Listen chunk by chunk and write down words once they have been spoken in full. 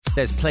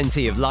There's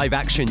plenty of live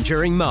action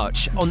during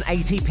March on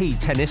ATP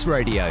Tennis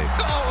Radio.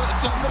 Oh,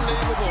 it's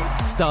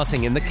unbelievable.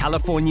 Starting in the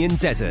Californian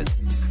desert,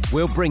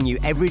 we'll bring you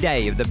every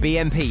day of the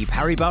BNP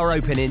Paribas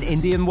Open in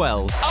Indian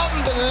Wells.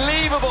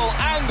 Unbelievable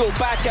angle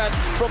backhand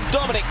from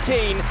Dominic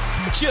Thiem.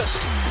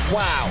 Just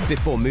wow.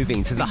 Before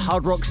moving to the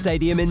Hard Rock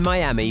Stadium in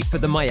Miami for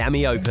the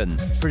Miami Open,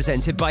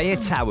 presented by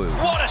Itaú.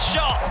 What a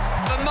shot!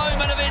 The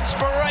moment of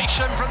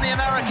inspiration from the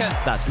American.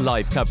 That's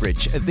live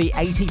coverage of the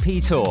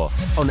ATP Tour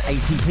on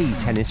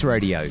ATP Tennis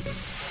Radio.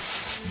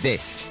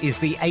 This is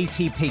the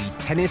ATP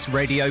Tennis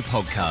Radio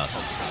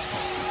podcast.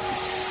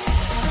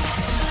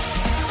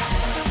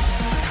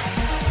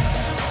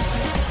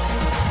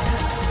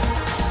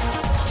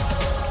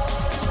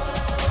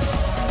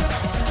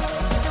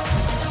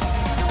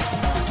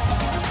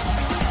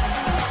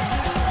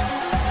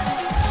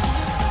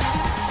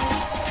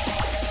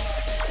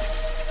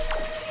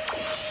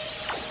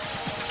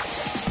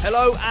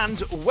 Hello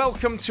and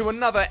welcome to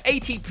another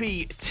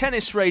ATP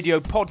Tennis Radio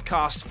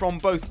podcast from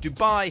both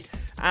Dubai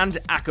and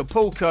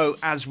Acapulco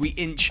as we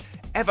inch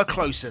ever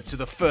closer to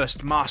the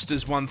first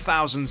Masters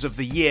 1000s of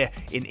the year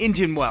in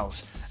Indian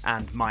Wells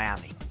and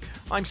Miami.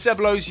 I'm Seb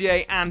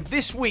Lozier, and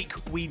this week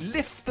we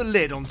lift the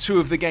lid on two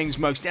of the game's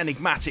most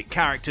enigmatic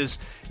characters,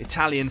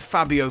 Italian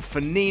Fabio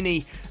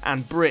Fognini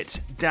and Brit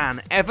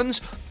Dan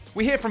Evans.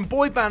 We hear from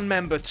boy band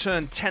member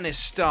turned tennis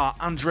star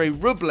Andrey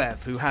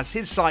Rublev, who has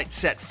his sights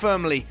set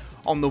firmly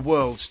on the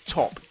world's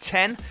top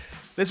 10.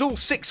 There's all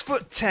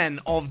 6'10"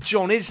 of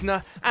John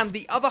Isner and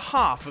the other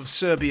half of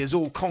Serbia's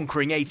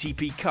all-conquering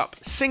ATP Cup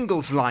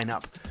singles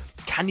lineup.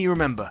 Can you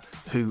remember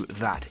who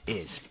that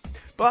is?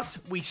 But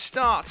we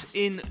start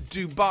in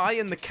Dubai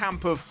in the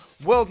camp of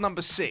world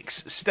number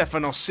 6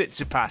 Stefanos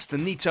Tsitsipas, the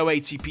Nitto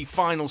ATP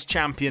Finals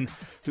champion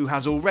who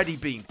has already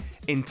been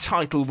in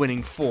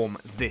title-winning form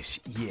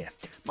this year.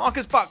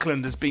 Marcus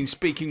Buckland has been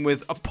speaking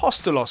with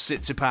Apostolos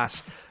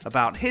Tsitipas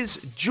about his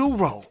dual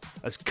role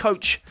as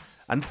coach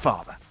and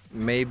father.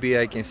 Maybe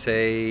I can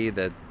say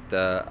that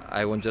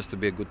I want just to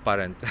be a good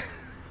parent.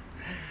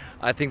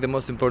 I think the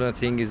most important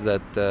thing is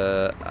that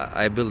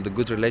I built a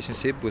good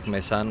relationship with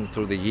my son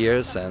through the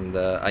years, and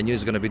I knew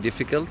it's going to be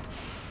difficult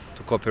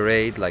to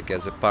cooperate like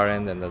as a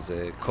parent and as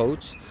a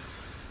coach.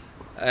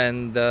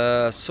 And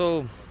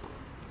so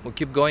we'll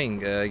keep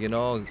going.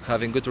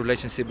 Having good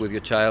relationship with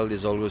your child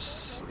is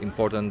always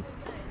important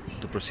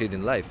to proceed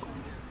in life.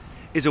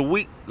 Is a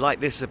week like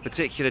this a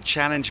particular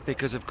challenge?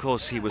 Because, of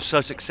course, he was so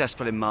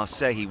successful in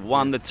Marseille. He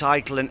won the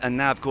title, and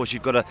now, of course,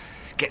 you've got to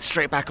get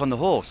straight back on the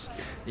horse.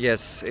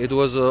 Yes, it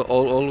was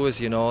always,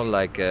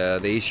 the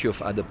issue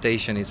of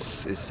adaptation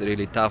is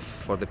really tough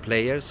for the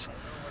players,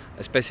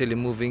 especially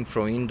moving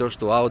from indoors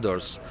to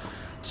outdoors.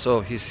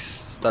 So he's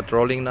start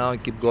rolling now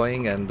and keep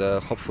going, and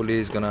hopefully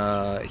he's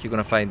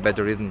gonna find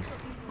better rhythm.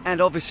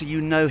 And obviously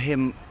you know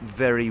him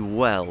very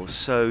well,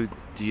 so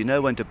do you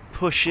know when to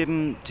push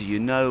him? Do you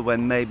know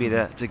when maybe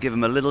to give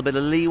him a little bit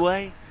of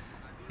leeway?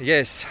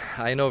 Yes,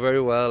 I know very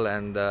well,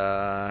 and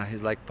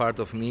he's like part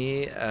of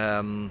me.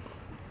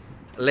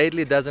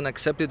 Lately doesn't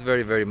accept it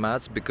very, very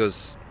much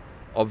because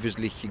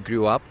obviously he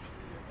grew up.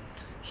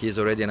 He's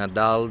already an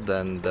adult,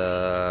 and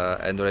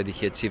already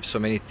he achieved so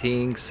many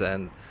things,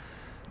 and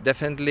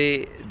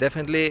definitely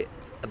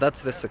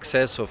that's the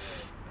success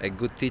of a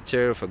good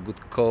teacher, of a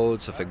good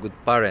coach, of a good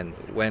parent.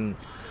 When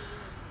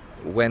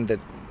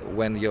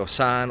your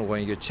son,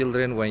 when your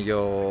children, when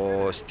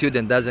your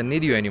student doesn't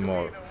need you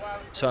anymore.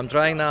 So I'm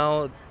trying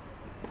now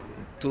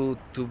to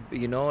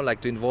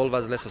involve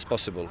as less as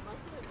possible.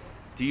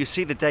 Do you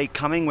see the day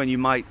coming when you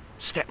might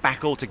step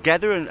back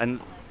altogether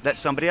and let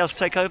somebody else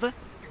take over?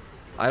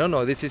 I don't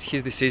know. This is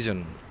his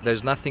decision.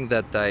 There's nothing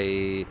that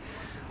I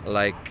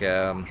like.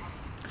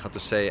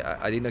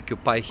 I didn't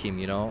occupy him,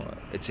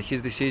 It's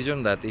his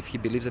decision that if he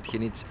believes that he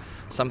needs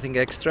something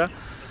extra.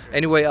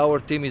 Anyway, our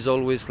team is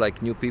always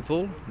like new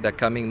people. They're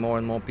coming more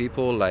and more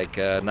people. Like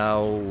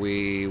now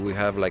we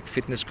have like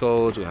fitness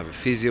coach, we have a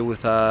physio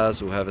with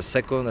us, we have a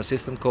second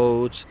assistant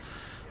coach.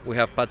 We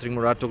have Patrick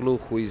Muratoglu,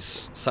 who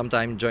is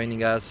sometimes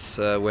joining us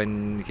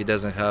when he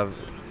doesn't have,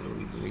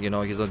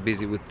 he's not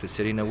busy with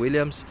Serena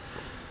Williams.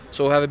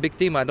 So we have a big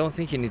team. I don't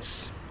think he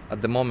needs,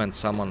 at the moment,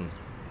 someone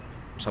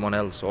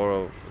else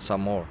or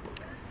some more.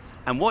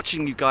 And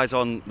watching you guys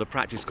on the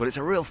practice court, it's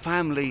a real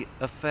family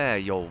affair.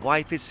 Your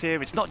wife is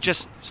here. It's not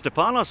just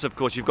Stefanos, of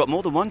course. You've got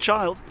more than one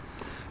child.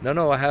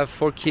 No, I have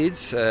 4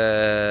 kids,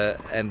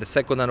 and the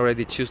second one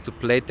already choose to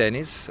play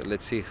tennis.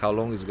 Let's see how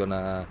long he's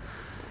gonna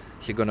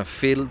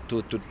feel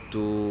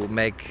to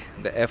make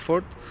the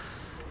effort.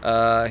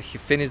 He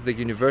finished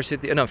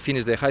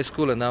the high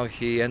school, and now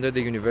he entered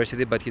the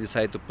university, but he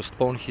decided to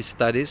postpone his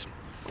studies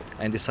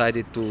and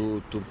decided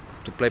to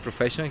play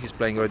professional. He's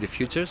playing already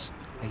futures.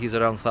 He's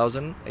around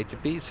 1,000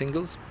 ATP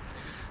singles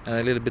and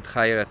a little bit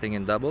higher, I think,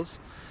 in doubles.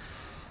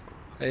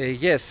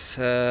 Yes,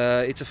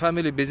 it's a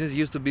family business. It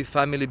used to be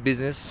family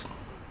business.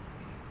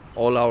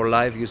 All our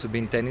life used to be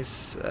in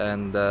tennis,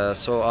 and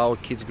so our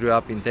kids grew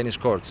up in tennis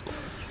courts.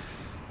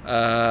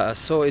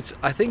 So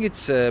I think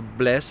it's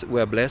blessed.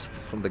 We are blessed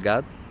from the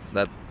God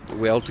that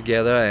we're all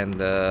together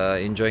and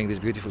enjoying this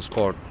beautiful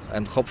sport,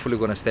 and hopefully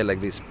going to stay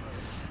like this.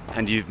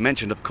 And you've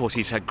mentioned, of course,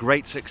 he's had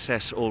great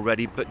success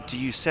already, but do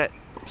you set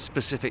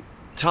specific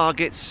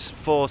targets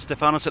for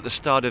Stefanos at the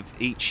start of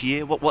each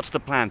year? What's the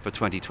plan for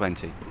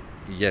 2020?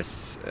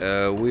 Yes,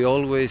 we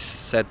always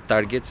set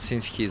targets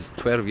since he's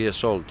 12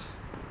 years old,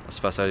 as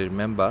far as I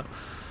remember.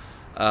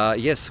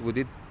 Yes, we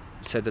did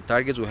set the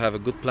targets. We have a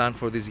good plan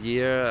for this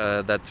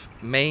year, that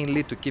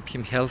mainly to keep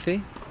him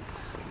healthy,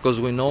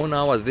 because we know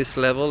now at this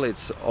level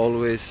it's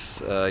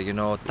always,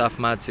 tough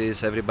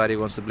matches. Everybody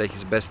wants to play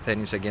his best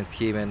tennis against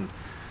him, and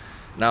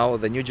now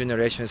the new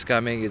generation is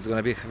coming. It's going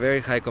to be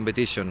very high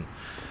competition.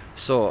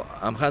 So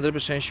I'm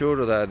 100%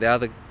 sure that the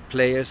other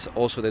players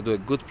also, they do a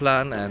good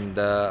plan, and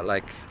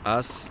like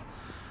us.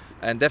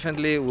 And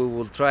definitely we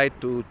will try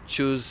to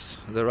choose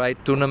the right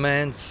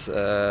tournaments,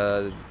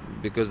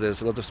 because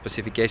there's a lot of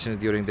specifications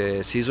during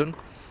the season.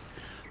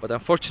 But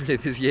unfortunately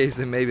this year is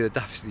maybe the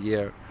toughest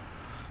year,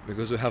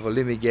 because we have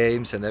Olympic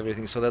Games and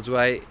everything. So that's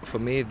why for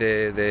me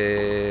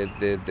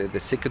the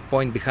secret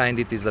point behind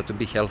it is that to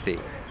be healthy.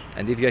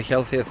 And if you're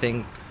healthy, I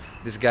think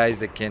these guys,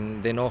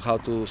 they know how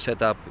to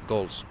set up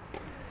goals.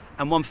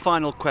 And one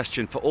final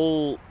question for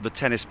all the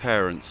tennis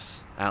parents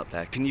out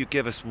there. Can you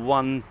give us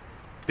one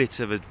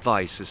bit of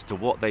advice as to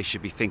what they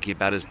should be thinking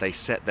about as they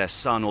set their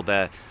son or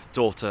their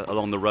daughter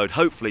along the road,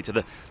 hopefully to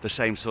the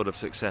same sort of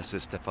success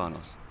as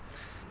Stefanos?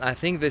 I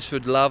think they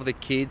should love the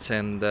kids,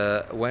 and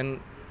when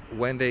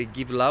they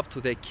give love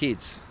to their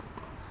kids,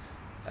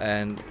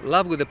 and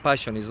love with a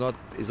passion is not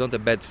a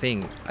bad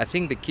thing. I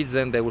think the kids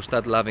then they will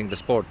start loving the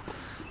sport.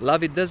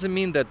 Love, it doesn't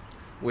mean that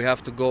we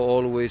have to go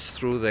always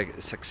through the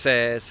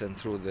success and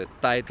through the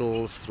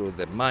titles, through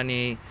the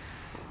money.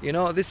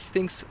 These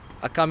things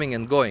are coming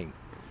and going.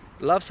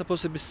 Love's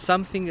supposed to be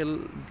something a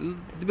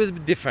little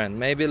bit different,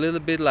 maybe a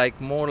little bit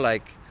more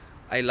like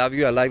I love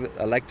you, I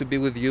like to be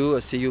with you,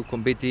 I see you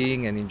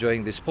competing and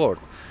enjoying the sport.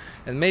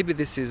 And maybe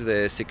this is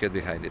the secret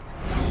behind it.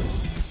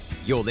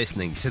 You're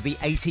listening to the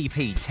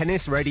ATP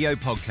Tennis Radio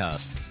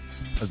Podcast.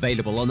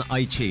 Available on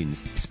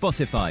iTunes,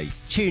 Spotify,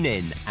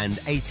 TuneIn and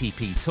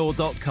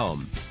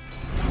atptour.com.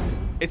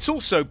 It's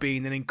also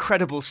been an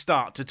incredible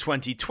start to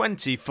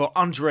 2020 for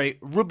Andrey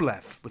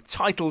Rublev, with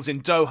titles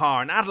in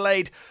Doha and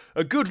Adelaide,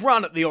 a good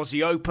run at the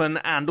Aussie Open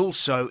and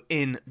also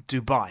in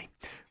Dubai.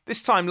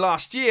 This time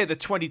last year, the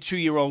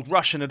 22-year-old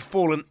Russian had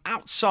fallen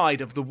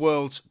outside of the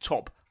world's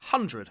top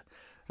 100,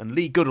 and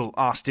Lee Goodall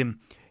asked him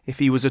if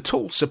he was at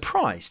all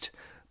surprised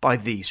by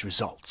these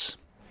results.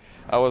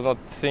 I was not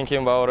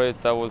thinking about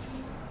it. I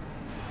was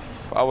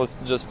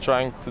just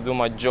trying to do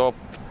my job,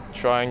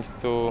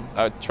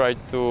 I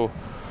tried to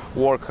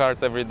work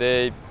hard every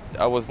day.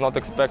 I was not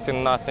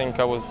expecting nothing.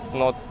 I was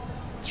not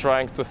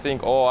trying to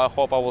think, I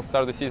hope I will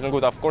start the season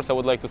good. Of course I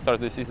would like to start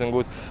the season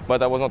good,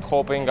 but I was not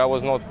hoping, I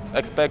was not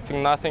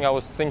expecting nothing. I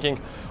was thinking,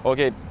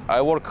 okay,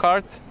 I work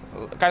hard,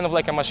 kind of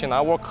like a machine.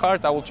 I work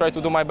hard, I will try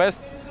to do my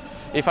best.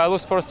 If I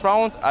lose first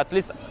round, at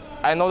least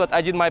I know that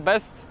I did my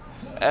best,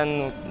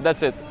 and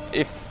that's it.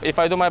 If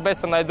I do my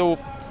best and I do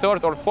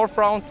third or fourth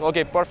round,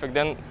 okay, perfect,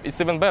 then it's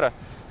even better.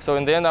 So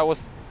in the end I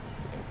was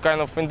kind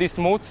of in this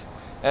mood,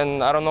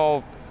 and I don't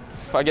know,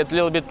 I get a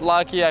little bit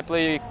lucky, I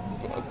play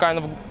kind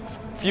of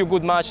few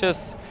good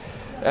matches,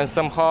 and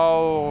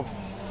somehow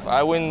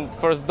I win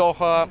first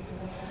Doha,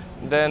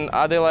 then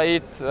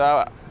Adelaide.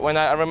 I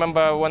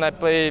remember when I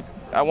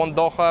won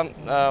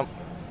Doha,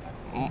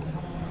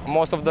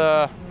 most of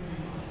the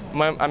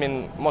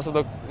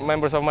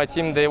members of my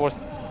team, they were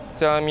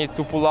telling me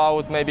to pull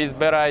out, maybe it's a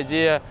better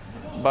idea,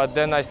 but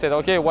then I said,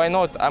 okay, why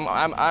not?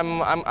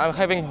 I'm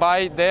having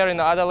bye there in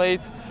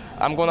Adelaide.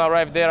 I'm gonna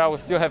arrive there, I will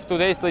still have 2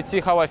 days, let's see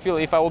how I feel.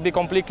 If I will be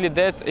completely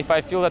dead, if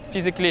I feel that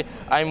physically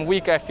I'm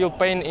weak, I feel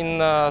pain in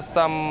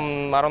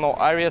some,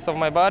 areas of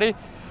my body,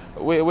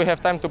 we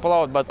have time to pull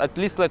out, but at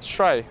least let's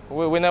try.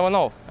 We never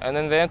know. And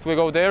in the end, we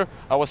go there,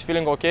 I was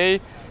feeling okay,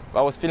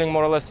 I was feeling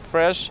more or less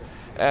fresh,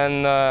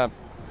 and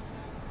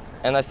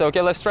I said,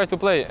 okay, let's try to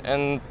play.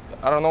 And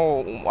I don't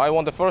know, I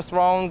won the first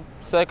round,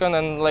 second,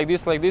 and like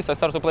this, I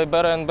started to play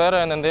better and better,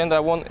 and in the end I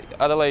won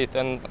Adelaide,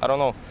 and I don't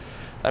know.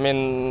 I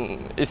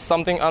mean, it's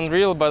something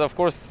unreal, but of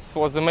course it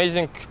was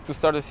amazing to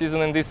start the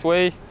season in this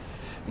way.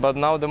 But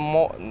now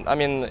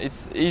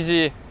it's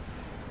easy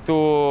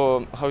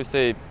to,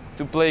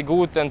 to play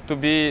good and to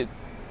be,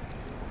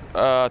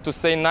 to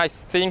say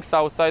nice things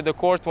outside the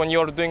court when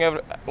you're doing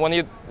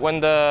when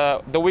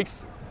the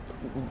weeks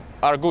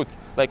are good.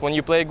 Like when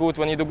you play good,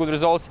 when you do good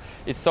results,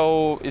 it's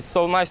so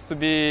nice to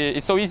be.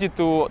 It's so easy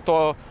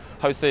to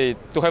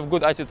have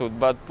good attitude.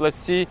 But let's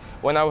see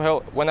when I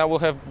will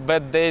have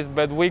bad days,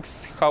 bad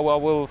weeks, how I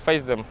will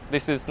face them.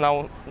 This is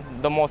now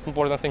the most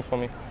important thing for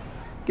me.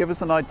 Give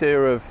us an idea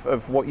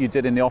of what you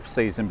did in the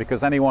off-season,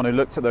 because anyone who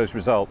looked at those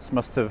results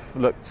must have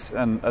looked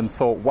and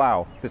thought,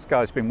 wow, this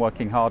guy's been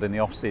working hard in the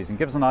off-season.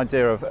 Give us an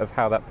idea of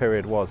how that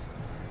period was.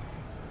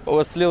 It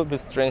was a little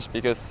bit strange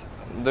because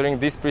during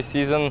this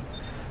pre-season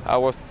I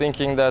was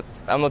thinking that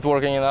I'm not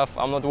working enough,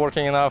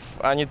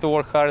 I need to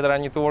work harder, I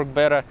need to work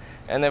better.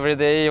 And every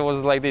day it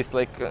was like this,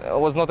 like it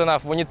was not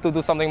enough, we need to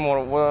do something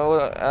more.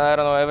 Well, I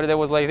don't know, every day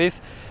was like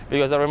this,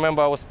 because I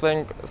remember I was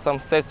playing some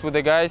sets with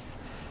the guys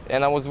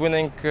and I was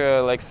winning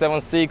like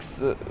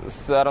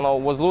 7-6, I don't know,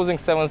 was losing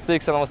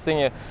 7-6, and I was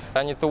thinking,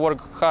 I need to work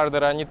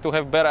harder, I need to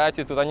have better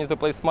attitude, I need to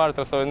play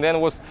smarter. So in the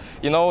end was,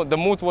 the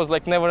mood was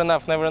like never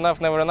enough.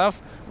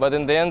 But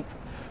in the end,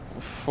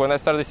 when I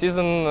started the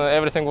season,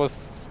 everything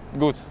was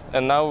good,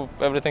 and now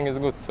everything is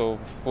good. So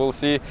we'll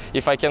see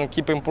if I can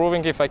keep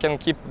improving, if I can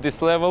keep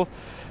this level,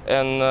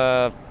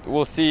 and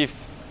we'll see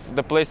if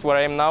the place where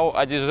I am now,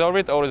 I deserve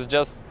it, or it's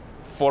just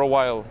for a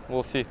while.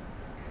 We'll see.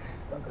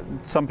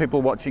 Some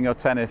people watching your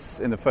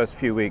tennis in the first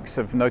few weeks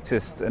have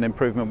noticed an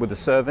improvement with the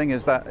serving.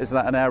 Is that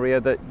an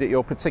area that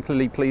you're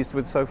particularly pleased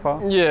with so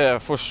far? Yeah,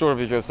 for sure,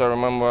 because I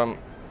remember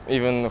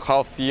even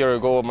half a year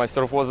ago my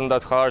serve wasn't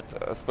that hard,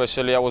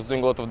 especially I was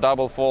doing a lot of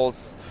double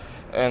faults,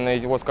 and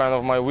it was kind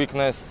of my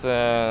weakness,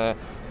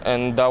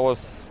 and that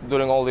was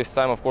during all this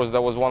time. Of course,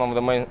 that was one of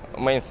the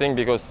main thing,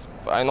 because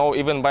I know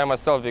even by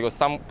myself, because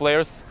some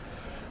players,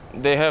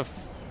 they have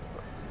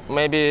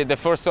maybe the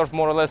first serve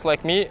more or less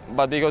like me,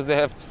 but because they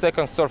have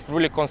second serve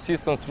really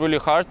consistent, really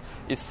hard,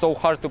 it's so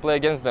hard to play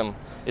against them.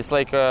 It's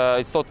like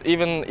it's so,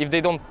 even if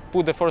they don't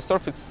put the first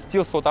serve, it's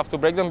still so tough to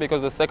break them,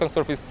 because the second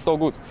serve is so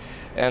good.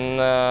 And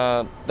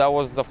that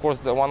was, of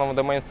course, one of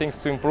the main things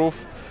to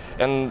improve.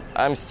 And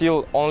I'm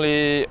still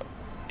only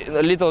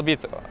a little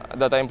bit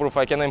that I improve.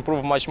 I can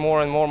improve much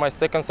more and more my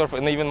second serve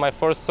and even my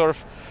first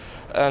serve.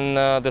 And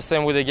the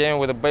same with the game,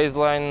 with the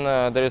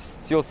baseline, there is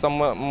still some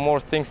more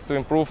things to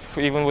improve,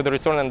 even with the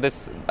return. And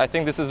I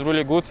think this is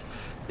really good.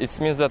 It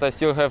means that I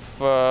still have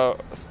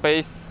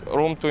space,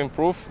 room to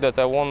improve, that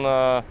I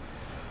wanna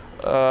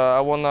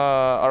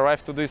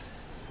arrive to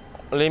this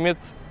limit,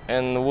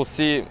 and we'll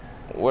see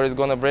where it's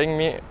gonna bring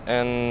me.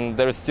 And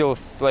there is still,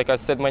 like I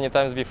said many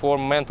times before,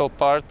 mental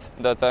part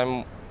that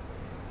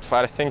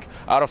I think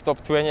out of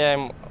top 20,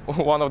 I'm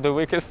one of the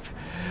weakest.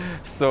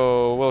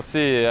 So we'll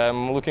see.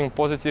 I'm looking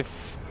positive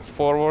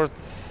forward,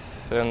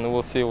 and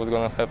we'll see what's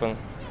going to happen.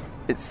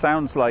 It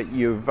sounds like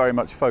you very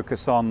much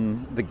focus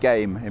on the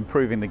game,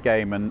 improving the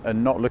game,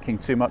 and not looking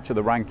too much at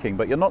the ranking,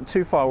 but you're not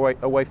too far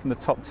away from the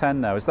top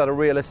 10 now. Is that a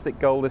realistic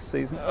goal this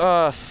season?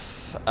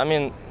 I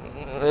mean,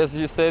 as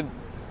you said,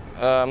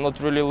 I'm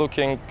not really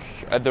looking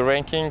at the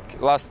ranking.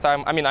 Last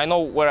time, I mean, I know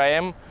where I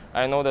am.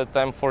 I know that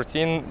I'm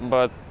 14,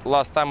 but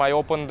last time I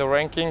opened the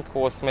ranking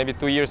was maybe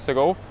 2 years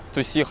ago,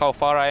 to see how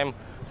far I am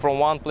from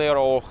one player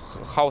or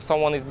how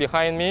someone is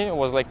behind me. It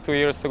was like 2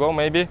 years ago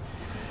maybe.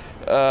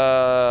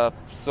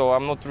 So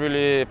I'm not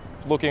really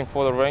looking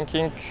for the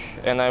ranking,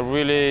 and I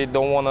really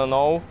don't want to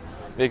know,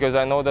 because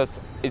I know that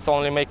it's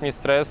only make me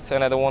stress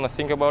and I don't want to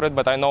think about it.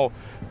 But I know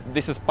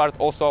this is part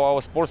also of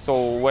our sport,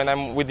 so when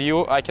I'm with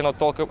you, I cannot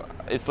talk.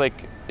 It's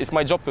like it's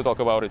my job to talk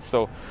about it.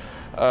 So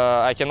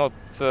I cannot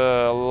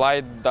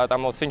lie that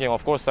I'm not thinking.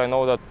 Of course, I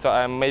know that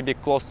I'm maybe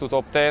close to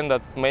top 10,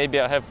 that maybe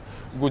I have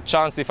good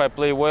chance if I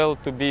play well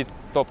to be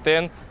top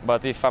 10,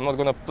 but if I'm not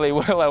going to play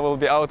well, I will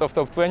be out of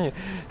top 20.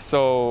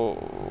 So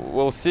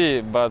we'll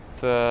see. But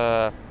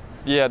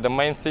yeah, the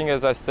main thing,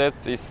 as I said,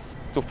 is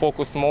to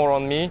focus more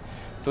on me,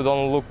 to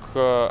don't look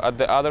at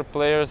the other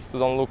players, to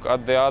don't look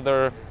at the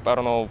other, I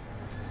don't know,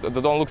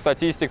 don't look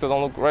statistics,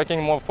 don't look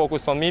ranking, more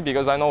focus on me,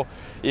 because I know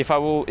if I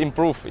will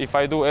improve, if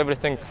I do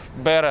everything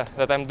better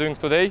that I'm doing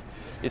today,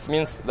 it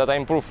means that I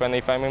improve. And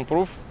if I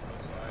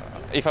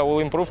will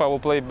improve, I will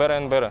play better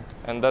and better.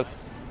 And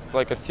that's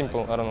like a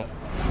simple, I don't know.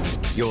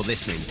 You're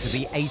listening to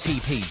the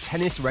ATP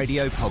Tennis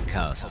Radio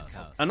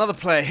Podcast. Another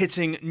player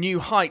hitting new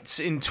heights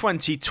in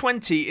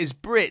 2020 is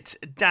Brit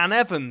Dan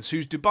Evans,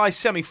 whose Dubai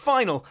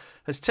semi-final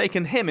has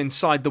taken him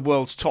inside the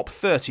world's top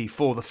 30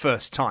 for the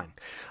first time.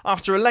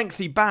 After a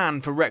lengthy ban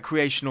for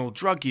recreational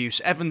drug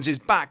use, Evans is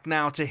back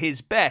now to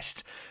his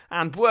best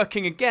and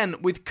working again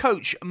with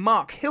coach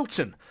Mark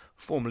Hilton,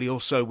 formerly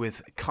also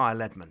with Kyle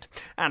Edmund.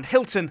 And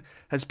Hilton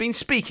has been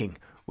speaking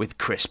with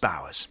Chris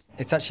Bowers.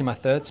 It's actually my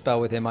third spell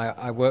with him.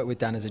 I worked with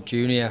Dan as a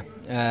junior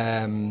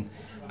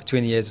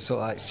between the years of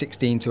sort of like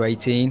 16 to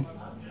 18.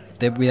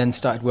 We then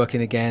started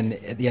working again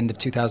at the end of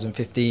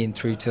 2015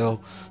 through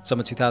till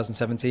summer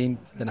 2017.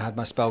 Then I had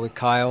my spell with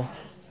Kyle,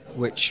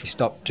 which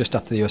stopped just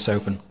after the US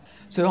Open.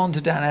 So on to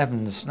Dan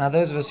Evans. Now,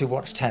 those of us who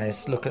watch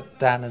tennis look at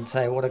Dan and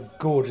say, what a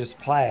gorgeous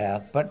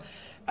player. But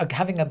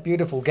having a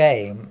beautiful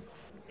game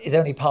is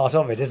only part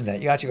of it, isn't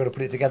it? You actually got to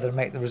put it together and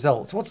make the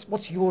results.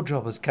 What's your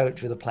job as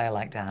coach with a player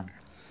like Dan?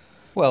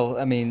 Well,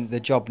 I mean, the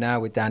job now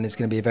with Dan is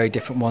going to be a very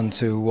different one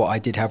to what I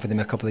did have with him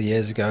a couple of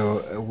years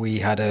ago. We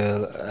had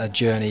a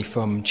journey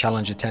from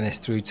challenger tennis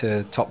through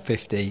to top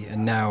 50,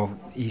 and now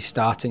he's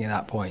starting at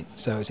that point.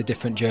 So it's a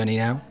different journey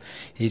now.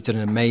 He's done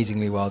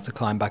amazingly well to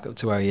climb back up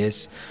to where he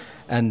is,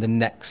 and the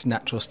next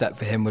natural step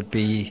for him would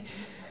be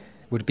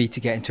to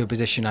get into a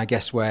position, I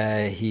guess,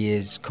 where he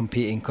is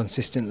competing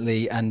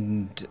consistently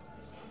and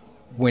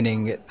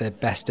winning at the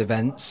best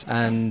events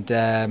and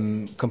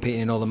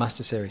competing in all the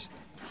Master Series.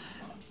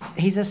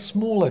 He's a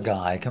smaller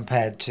guy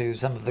compared to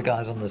some of the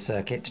guys on the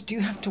circuit. Do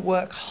you have to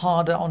work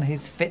harder on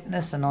his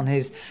fitness and on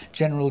his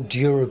general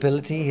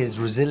durability, his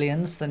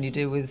resilience, than you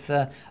do with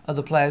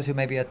other players who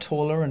maybe are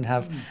taller and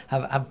have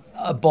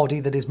a body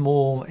that is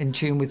more in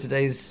tune with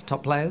today's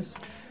top players?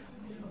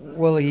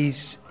 Well,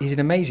 he's an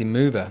amazing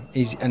mover.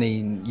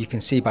 You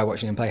can see by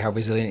watching him play how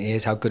resilient he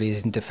is, how good he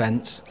is in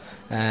defence,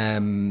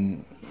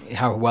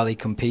 how well he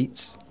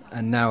competes.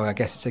 And now I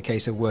guess it's a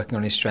case of working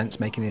on his strengths,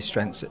 making his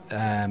strengths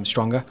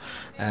stronger,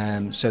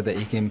 so that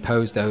he can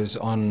impose those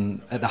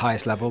on at the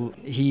highest level.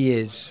 He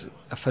is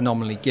a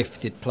phenomenally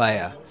gifted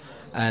player,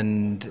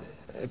 and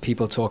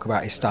people talk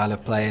about his style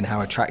of play and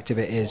how attractive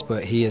it is,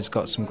 but he has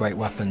got some great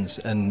weapons,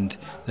 and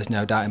there's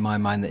no doubt in my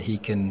mind that he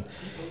can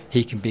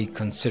be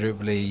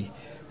considerably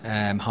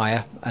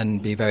higher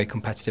and be very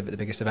competitive at the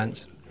biggest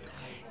events.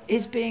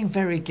 Is being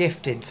very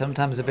gifted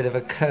sometimes a bit of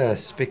a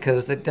curse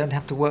because they don't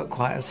have to work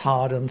quite as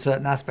hard on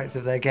certain aspects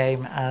of their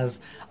game as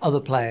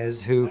other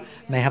players who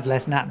may have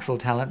less natural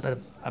talent but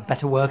a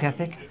better work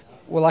ethic?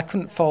 Well, I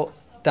couldn't fault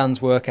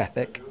Dan's work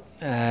ethic.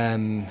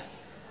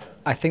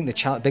 I think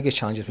the biggest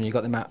challenge is when you've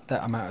got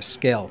that amount of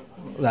skill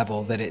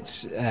level, that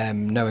it's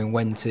knowing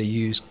when to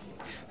use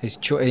his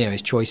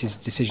choices,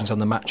 decisions on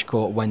the match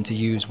court, when to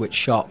use which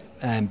shot,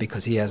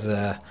 because he has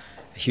a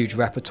huge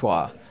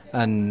repertoire,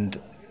 and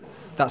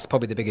that's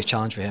probably the biggest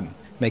challenge for him,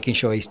 making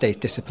sure he stays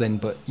disciplined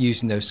but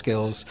using those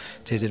skills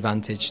to his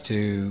advantage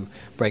to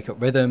break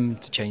up rhythm,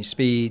 to change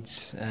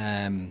speeds.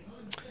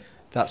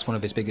 That's one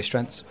of his biggest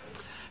strengths.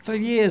 For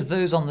years,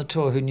 those on the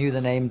tour who knew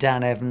the name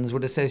Dan Evans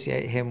would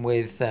associate him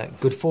with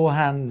good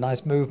forehand,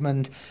 nice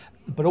movement,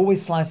 but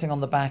always slicing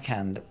on the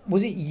backhand.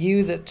 Was it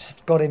you that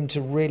got him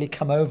to really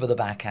come over the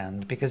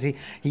backhand? Because it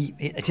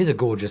is a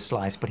gorgeous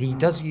slice, but he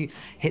does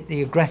hit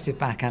the aggressive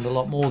backhand a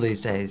lot more these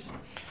days.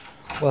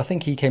 Well, I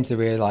think he came to the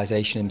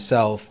realisation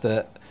himself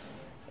that,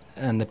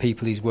 and the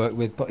people he's worked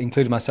with,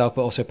 including myself,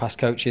 but also past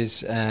coaches,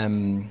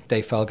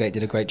 Dave Felgate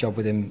did a great job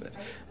with him,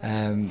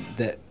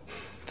 that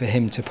for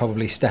him to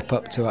probably step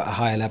up to a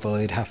higher level,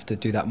 he'd have to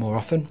do that more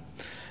often.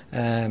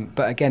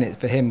 But again,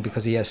 for him,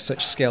 because he has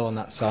such skill on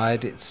that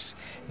side, it's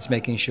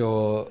making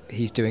sure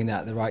he's doing that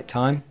at the right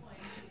time,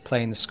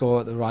 playing the score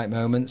at the right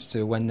moments,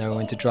 to know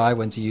when to drive,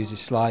 when to use his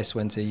slice,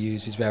 when to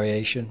use his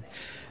variation.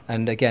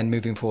 And again,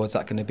 moving forwards,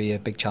 that's going to be a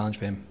big challenge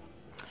for him.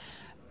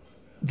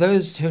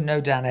 Those who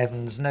know Dan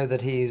Evans know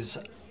that he's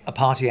a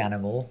party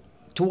animal.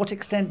 To what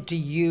extent do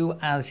you,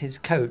 as his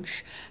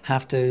coach,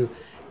 have to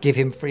give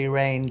him free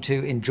rein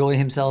to enjoy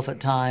himself at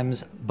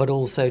times, but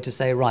also to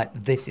say, right,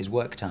 this is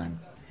work time?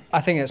 I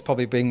think that's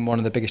probably been one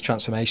of the biggest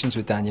transformations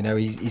with Dan. You know,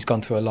 he's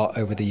gone through a lot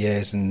over the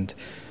years, and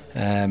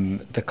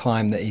the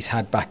climb that he's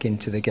had back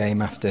into the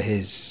game after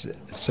his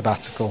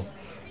sabbatical,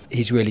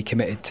 he's really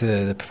committed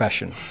to the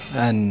profession.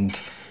 And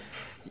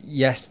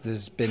yes,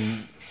 there's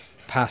been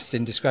past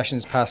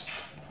indiscretions,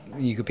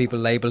 people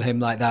label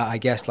him like that, I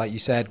guess, like you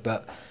said,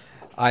 but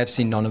I've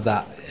seen none of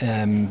that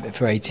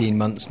for 18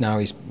 months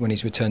now when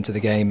he's returned to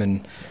the game,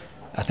 and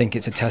I think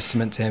it's a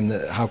testament to him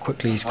that how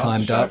quickly he's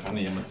climbed up,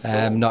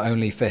 not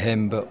only for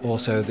him but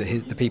also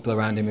the people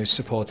around him who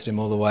supported him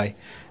all the way,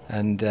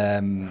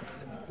 and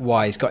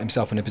why he's got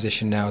himself in a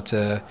position now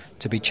to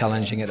be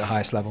challenging at the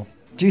highest level.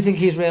 Do you think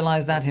he's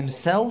realised that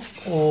himself,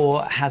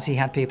 or has he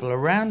had people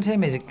around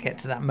him? Is it get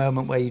to that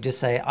moment where you just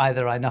say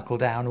either I knuckle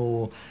down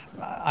or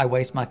I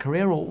waste my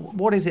career, or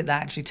what is it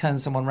that actually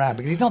turns someone round?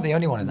 Because he's not the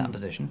only one in that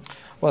position.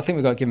 Well, I think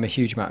we've got to give him a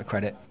huge amount of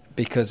credit,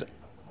 because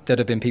there'd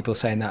have been people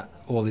saying that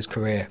all his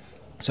career.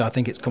 So I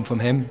think it's come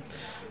from him.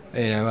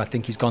 I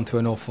think he's gone through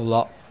an awful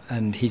lot,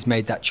 and he's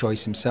made that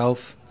choice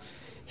himself.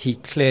 He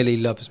clearly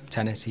loves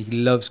tennis. He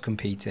loves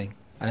competing,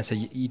 and I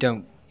say you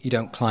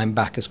don't climb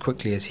back as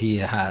quickly as he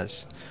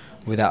has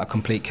without a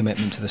complete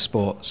commitment to the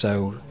sport.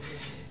 So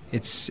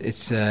it's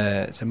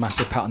a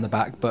massive pat on the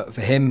back. But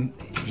for him,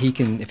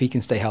 if he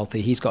can stay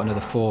healthy, he's got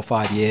another 4 or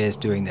 5 years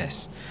doing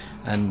this,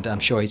 and I'm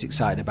sure he's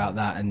excited about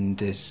that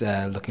and is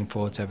looking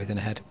forward to everything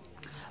ahead.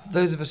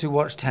 Those of us who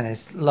watch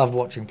tennis love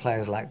watching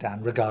players like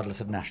Dan,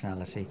 regardless of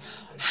nationality.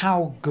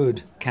 How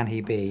good can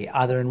he be,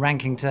 either in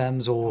ranking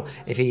terms, or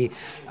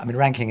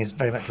ranking is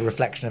very much a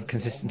reflection of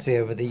consistency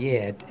over the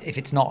year. If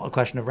it's not a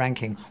question of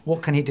ranking,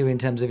 what can he do in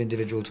terms of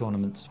individual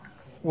tournaments?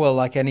 Well,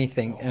 like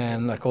anything,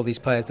 like all these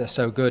players, they're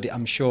so good,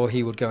 I'm sure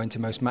he would go into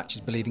most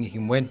matches believing he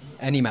can win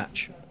any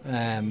match.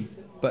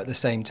 But at the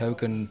same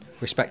token,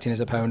 respecting his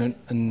opponent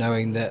and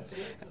knowing that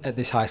at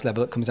this highest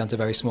level it comes down to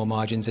very small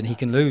margins and he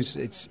can lose.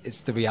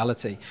 It's the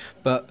reality.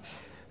 But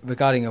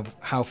regarding of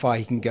how far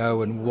he can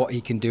go and what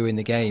he can do in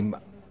the game,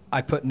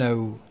 I put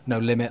no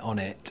limit on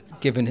it.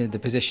 Given the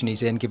position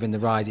he's in, given the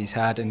rise he's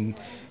had, and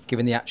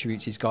given the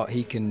attributes he's got,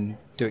 he can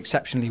do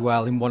exceptionally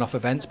well in one-off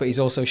events, but he's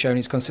also shown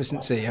his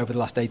consistency over the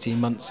last 18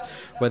 months,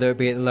 whether it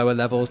be at the lower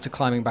levels to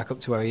climbing back up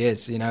to where he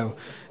is.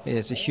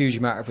 There's a huge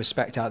amount of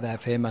respect out there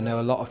for him. I know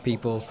a lot of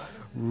people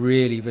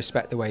really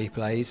respect the way he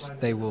plays.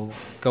 They will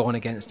go on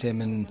against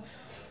him and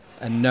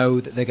know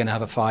that they're going to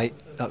have a fight.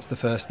 That's the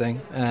first thing.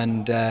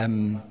 And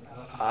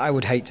I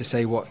would hate to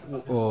say or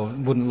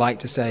wouldn't like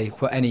to say,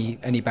 put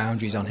any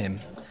boundaries on him.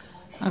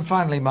 And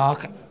finally,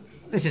 Mark,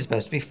 this is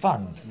supposed to be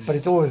fun, but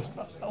it's always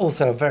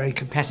also a very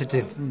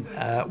competitive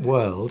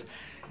world.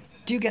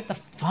 Do you get the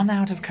fun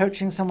out of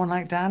coaching someone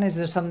like Dan?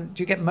 Do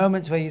you get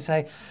moments where you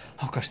say,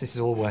 "Oh gosh, this is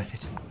all worth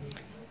it"?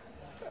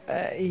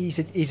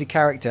 He's a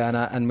character,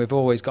 and we've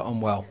always got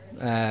on well.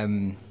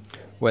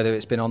 Whether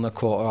it's been on the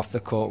court or off the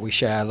court, we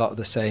share a lot of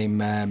the same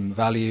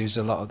values,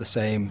 a lot of the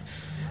same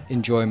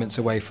enjoyments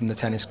away from the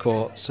tennis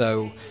court.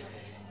 So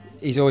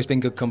he's always been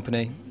good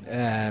company.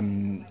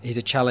 He's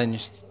a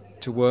challenge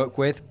to work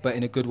with, but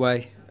in a good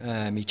way.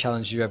 He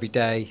challenges you every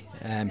day.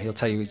 He'll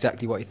tell you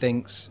exactly what he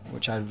thinks,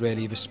 which I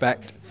really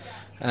respect.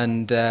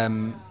 And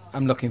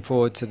I'm looking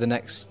forward to the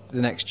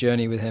next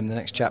journey with him, the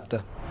next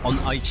chapter. On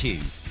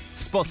iTunes,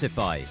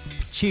 Spotify,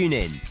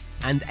 TuneIn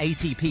and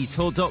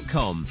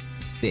ATPTour.com,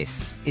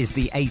 this is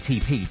the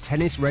ATP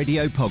Tennis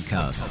Radio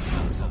Podcast.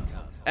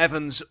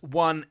 Evans,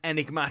 one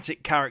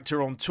enigmatic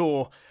character on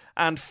tour,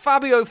 and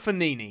Fabio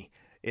Fognini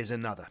is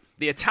another.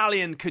 The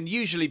Italian can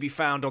usually be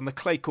found on the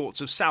clay courts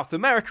of South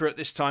America at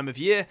this time of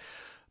year,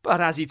 but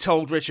as he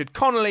told Richard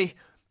Connolly,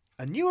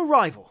 a new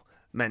arrival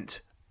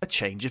meant a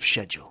change of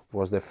schedule. It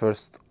was the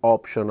first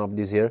option of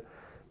this year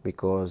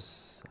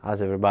because,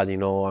 as everybody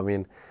know, I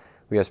mean,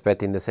 we are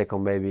expecting the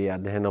second baby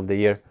at the end of the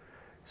year.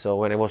 So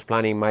when I was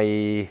planning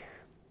my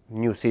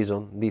new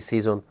season, this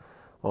season,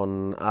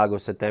 on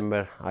August,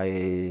 September,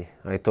 I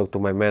talked to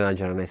my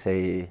manager and I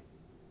say,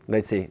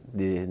 let's see,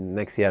 the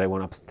next year I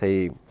want to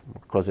stay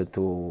closer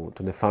to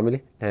the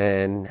family,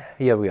 and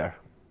here we are.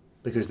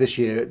 Because this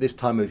year, at this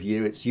time of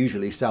year, it's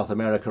usually South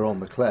America on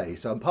the clay,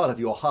 so part of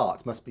your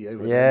heart must be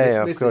over there.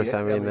 Yeah, of course.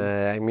 I mean,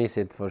 I miss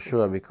it for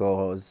sure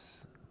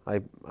because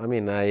I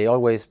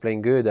always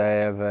playing good. I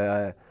have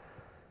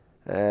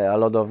a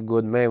lot of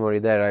good memory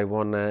there. I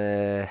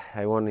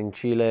won in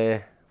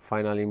Chile,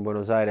 final in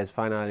Buenos Aires,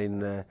 final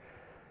in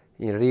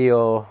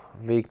Rio,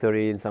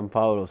 victory in São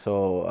Paulo.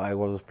 So I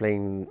was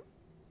playing,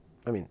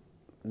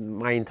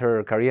 my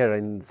entire career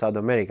in South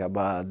America.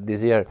 But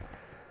this year,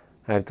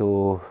 I have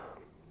to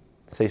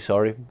say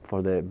sorry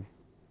for the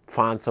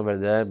fans over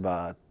there,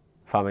 but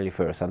family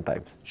first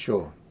sometimes.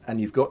 Sure.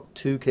 And you've got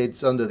 2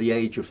 kids under the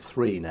age of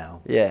 3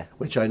 now. Yeah.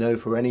 Which I know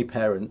for any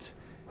parent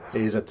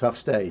is a tough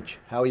stage.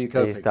 How are you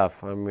coping? It's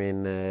tough. I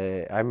mean,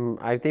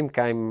 I think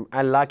I'm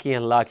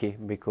lucky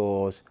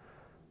because,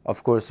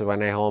 of course,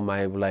 when I'm home,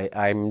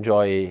 I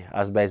enjoy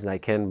as best I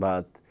can.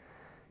 But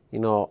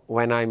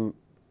when I'm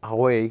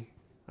away,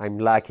 I'm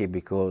lucky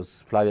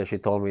because Flavia, she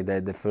told me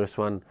that the first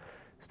one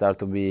started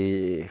to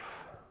be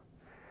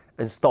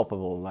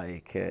unstoppable,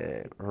 like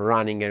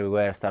running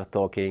everywhere, start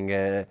talking.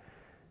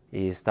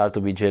 He started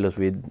to be jealous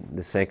with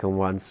the second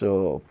one,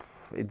 so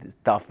it's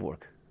tough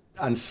work.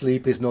 And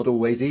sleep is not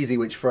always easy,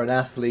 which for an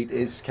athlete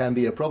can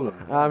be a problem.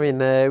 I mean,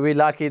 we're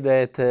lucky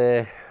that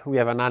we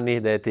have a nanny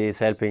that is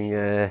helping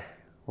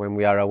when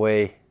we are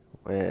away.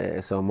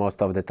 So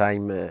most of the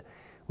time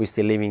we're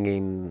still living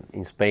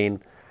in Spain,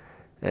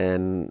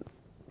 and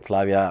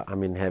Flavia,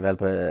 have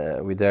help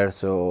with her.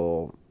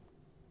 So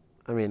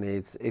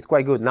it's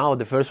quite good. Now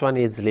the first one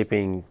is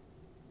sleeping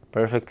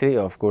perfectly.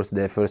 Of course,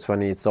 the first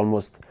one it's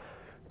almost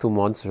 2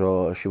 months,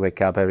 so she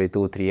wake up every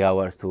 2-3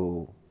 hours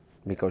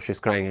because she's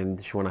crying and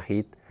she wanna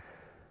eat.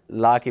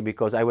 Lucky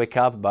because I wake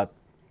up, but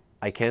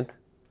I can't.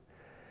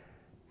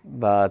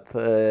 But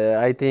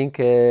I think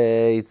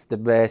it's the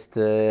best,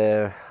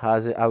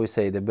 as I would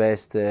say, the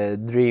best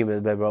dream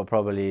that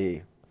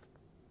probably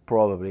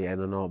I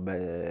don't know,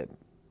 but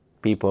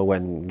people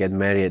when get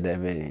married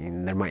have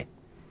in their mind.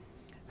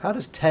 How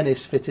does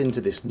tennis fit into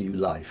this new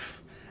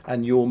life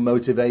and your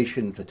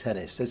motivation for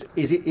tennis?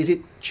 Is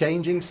it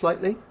changing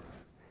slightly?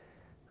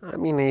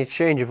 It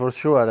changed for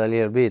sure a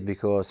little bit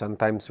because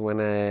sometimes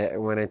when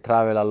I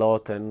travel a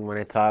lot and when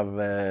I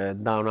travel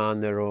down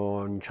under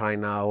or in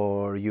China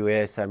or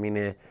US,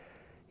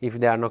 if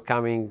they are not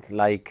coming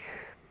like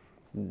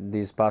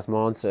these past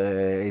months,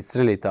 it's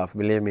really tough,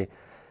 believe me.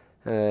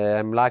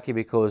 I'm lucky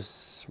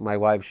because my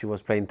wife, she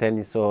was playing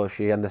tennis, so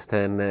she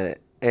understands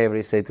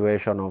every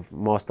situation of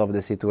most of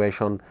the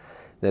situation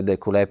that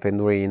could happen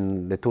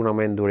during the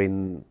tournament,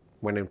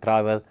 when I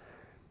travel.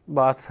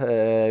 But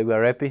we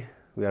are happy.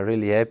 We are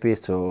really happy,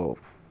 so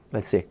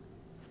let's see.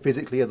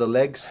 Physically, are the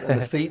legs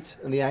and the feet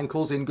and the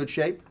ankles in good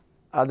shape?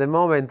 At the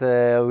moment,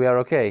 we are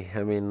okay.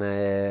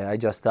 I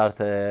just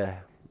started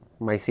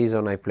my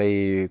season. I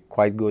play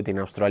quite good in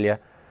Australia,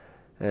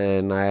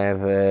 and I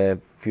have a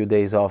few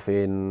days off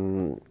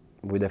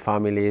with the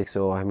family,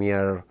 so I'm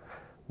here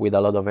with a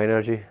lot of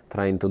energy,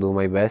 trying to do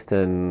my best,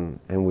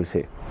 and we'll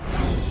see.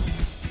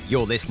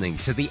 You're listening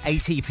to the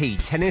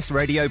ATP Tennis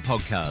Radio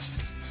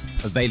Podcast.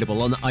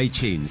 Available on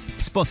iTunes,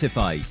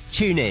 Spotify,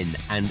 TuneIn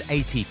and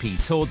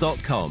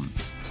ATPTour.com.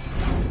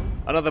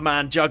 Another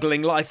man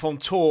juggling life on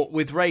tour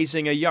with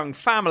raising a young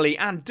family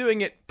and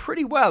doing it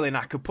pretty well in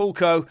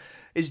Acapulco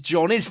is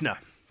John Isner.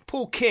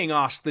 Paul King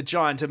asked the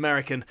giant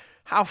American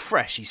how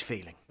fresh he's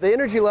feeling. The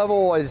energy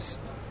level is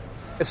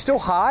still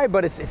high,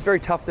 but it's very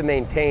tough to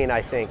maintain,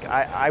 I think.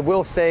 I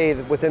will say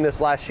that within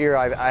this last year,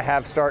 I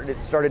have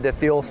started to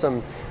feel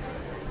some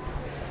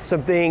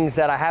things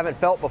that I haven't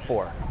felt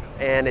before.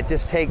 and it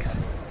just takes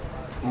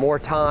more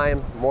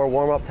time, more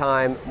warm-up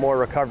time, more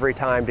recovery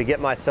time to get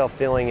myself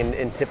feeling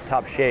in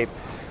tip-top shape.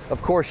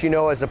 Of course, you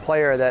know as a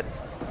player that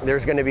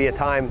there's going to be a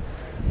time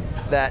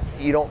that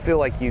you don't feel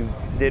like you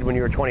did when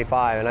you were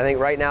 25, and I think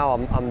right now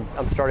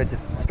I'm starting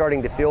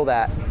to feel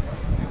that.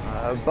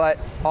 But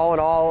all in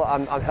all,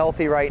 I'm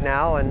healthy right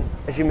now, and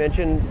as you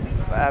mentioned,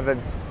 I have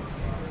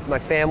my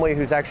family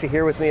who's actually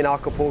here with me in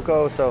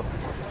Acapulco, so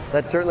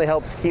that certainly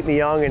helps keep me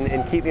young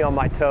and keep me on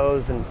my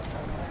toes. And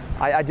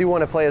I do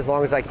want to play as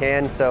long as I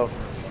can, so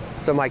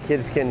my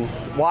kids can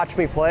watch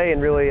me play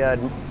and really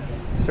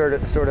sort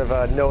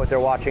of know what they're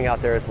watching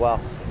out there as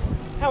well.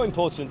 How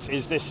important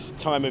is this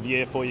time of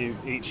year for you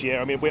each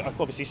year? I mean, we're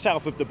obviously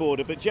south of the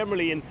border, but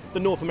generally in the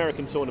North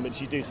American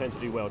tournaments, you do tend to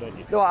do well, don't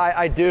you? No,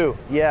 I do,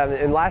 yeah.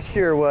 And last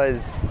year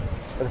was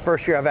the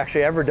first year I've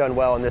actually ever done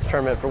well in this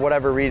tournament for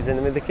whatever reason.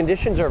 I mean, the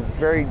conditions are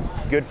very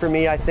good for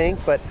me, I think,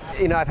 but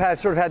I've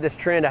had this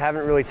trend. I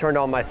haven't really turned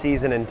on my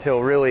season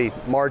until really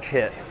March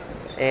hits.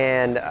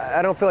 And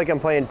I don't feel like I'm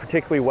playing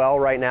particularly well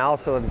right now,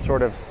 so I'm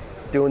sort of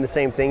doing the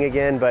same thing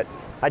again, but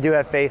I do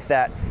have faith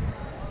that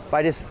if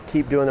I just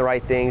keep doing the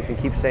right things and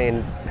keep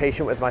staying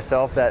patient with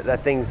myself,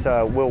 that things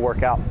will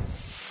work out.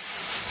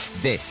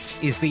 This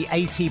is the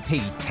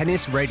ATP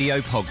Tennis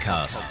Radio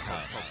Podcast.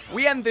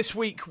 We end this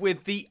week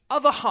with the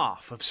other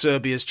half of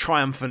Serbia's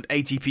triumphant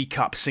ATP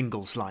Cup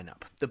singles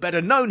lineup. The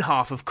better-known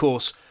half, of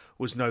course,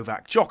 was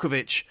Novak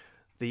Djokovic.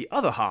 The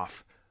other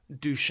half,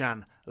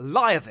 Dusan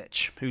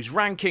Lajovic, whose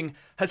ranking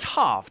has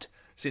halved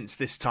since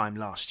this time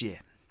last year.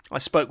 I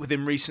spoke with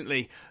him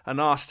recently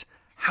and asked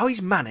how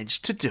he's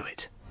managed to do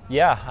it.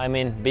 Yeah, I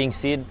mean, being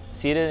seated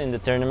in the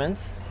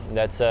tournaments,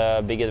 that's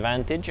a big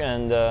advantage,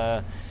 and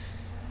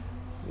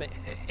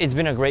it's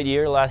been a great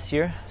year last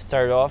year.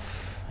 Started off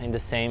in the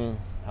same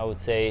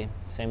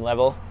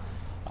level.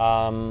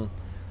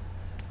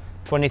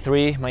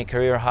 23, my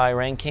career high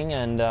ranking,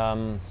 and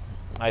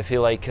I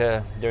feel like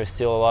there's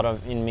still a lot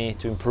in me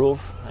to improve,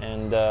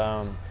 and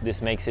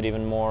this makes it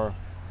even more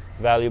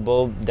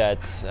valuable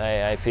that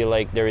I feel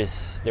like there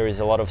is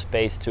a lot of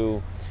space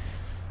to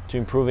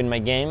improve in my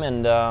game,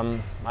 and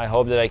I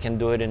hope that I can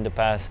do it in the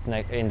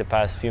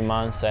past few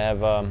months. I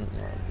have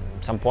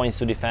some points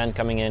to defend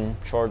coming in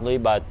shortly,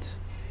 but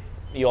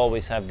you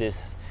always have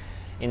this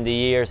in the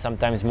year,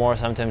 sometimes more,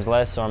 sometimes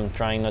less, so I'm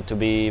trying not to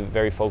be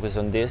very focused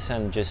on this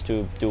and just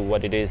to do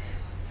what it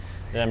is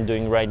that I'm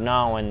doing right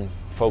now and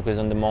focus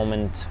on the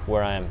moment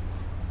where I am.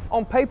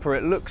 On paper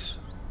it looks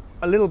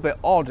a little bit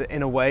odd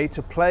in a way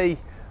to play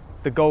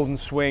the golden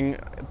swing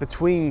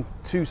between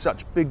two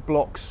such big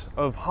blocks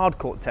of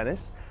hard-court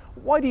tennis.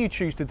 Why do you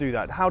choose to do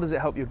that? How does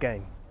it help your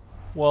game?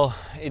 Well,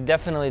 it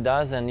definitely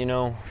does,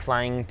 and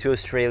flying to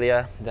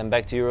Australia, then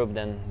back to Europe,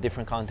 then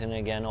different continent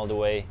again, all the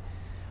way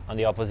on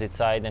the opposite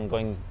side, and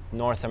going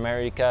North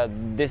America.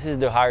 This is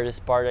the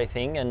hardest part, I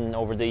think, and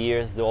over the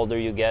years, the older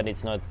you get,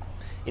 it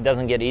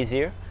doesn't get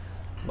easier.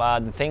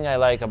 But the thing I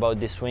like about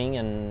this swing,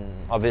 and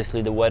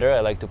obviously the weather, I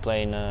like to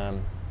play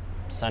in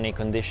sunny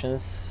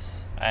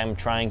conditions. I'm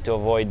trying to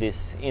avoid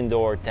this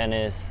indoor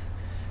tennis,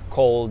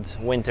 cold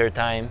winter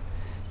time.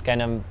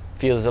 Kind of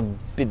feels a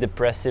bit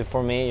depressive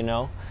for me,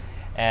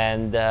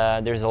 and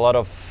there's a lot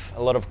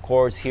of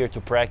courts here to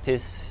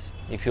practice.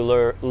 If you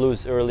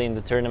lose early in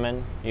the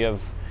tournament,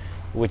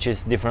 which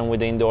is different with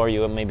the indoor,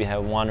 you maybe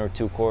have 1 or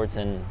 2 courts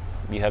and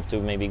you have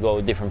to maybe go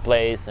a different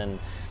place, and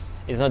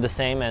it's not the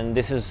same. And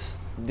this is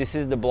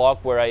the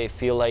block where I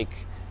feel like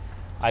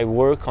I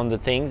work on the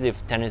things.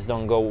 If tennis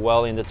don't go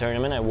well in the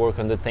tournament, I work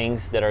on the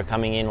things that are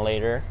coming in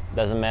later.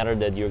 Doesn't matter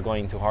that you're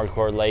going to hard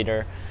court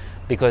later,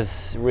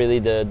 because really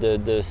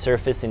the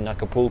surface in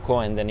Acapulco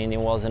and then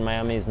Indian Wells in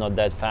Miami is not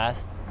that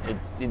fast.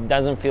 It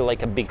doesn't feel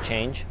like a big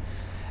change.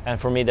 And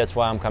for me, that's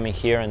why I'm coming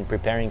here and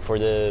preparing for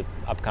the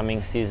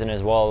upcoming season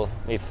as well.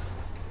 If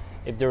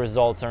the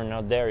results are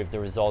not there, if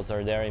the results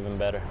are there, even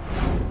better.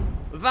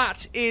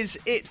 That is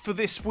it for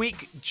this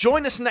week.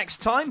 Join us next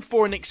time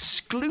for an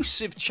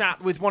exclusive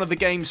chat with one of the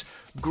game's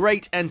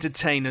great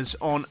entertainers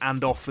on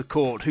and off the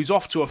court, who's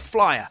off to a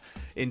flyer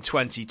in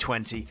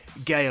 2020,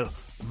 Gael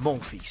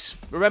Monfils.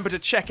 Remember to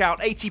check out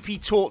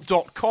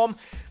atptour.com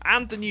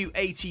and the new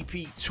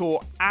ATP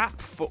Tour app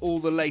for all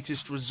the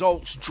latest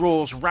results,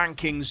 draws,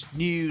 rankings,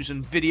 news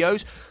and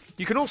videos.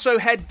 You can also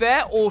head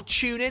there or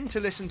tune in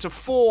to listen to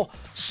 4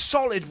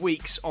 solid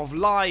weeks of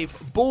live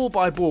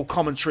ball-by-ball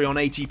commentary on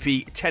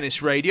ATP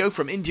Tennis Radio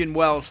from Indian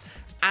Wells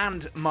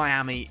and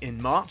Miami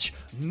in March.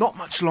 Not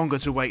much longer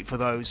to wait for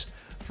those.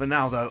 For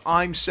now, though,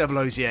 I'm Seb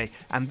Lozier,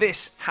 and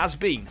this has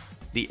been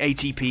the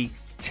ATP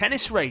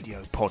Tennis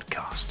Radio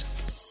Podcast.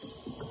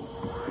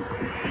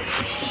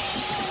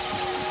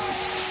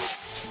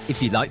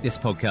 If you like this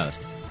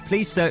podcast,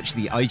 please search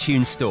the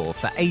iTunes store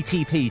for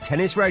ATP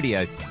Tennis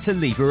Radio to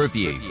leave a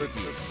review.